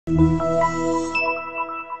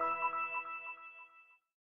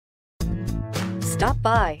Stop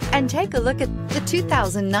by and take a look at the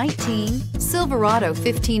 2019 Silverado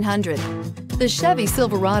 1500. The Chevy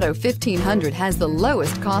Silverado 1500 has the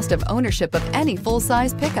lowest cost of ownership of any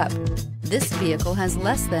full-size pickup. This vehicle has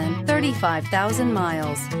less than 35,000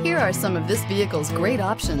 miles. Here are some of this vehicle's great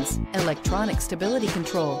options: electronic stability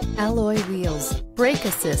control, alloy wheels, brake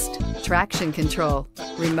assist, traction control,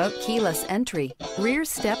 remote keyless entry, rear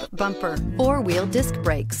step bumper, four-wheel disc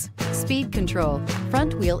brakes, speed control,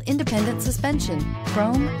 front wheel independent suspension,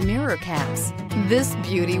 chrome mirror caps. This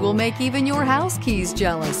beauty will make even your house keys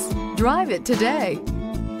jealous. Drive it today.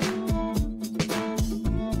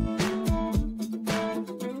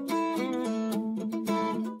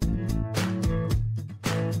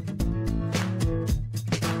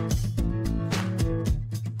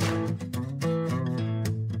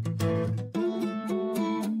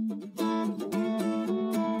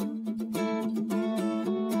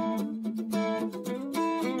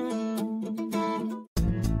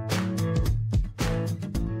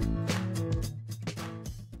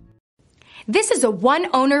 This is a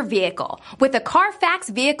one-owner vehicle with a CARFAX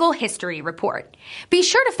Vehicle History Report. Be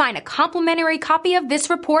sure to find a complimentary copy of this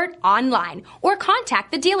report online or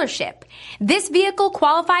contact the dealership. This vehicle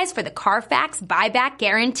qualifies for the CARFAX Buyback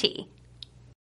Guarantee.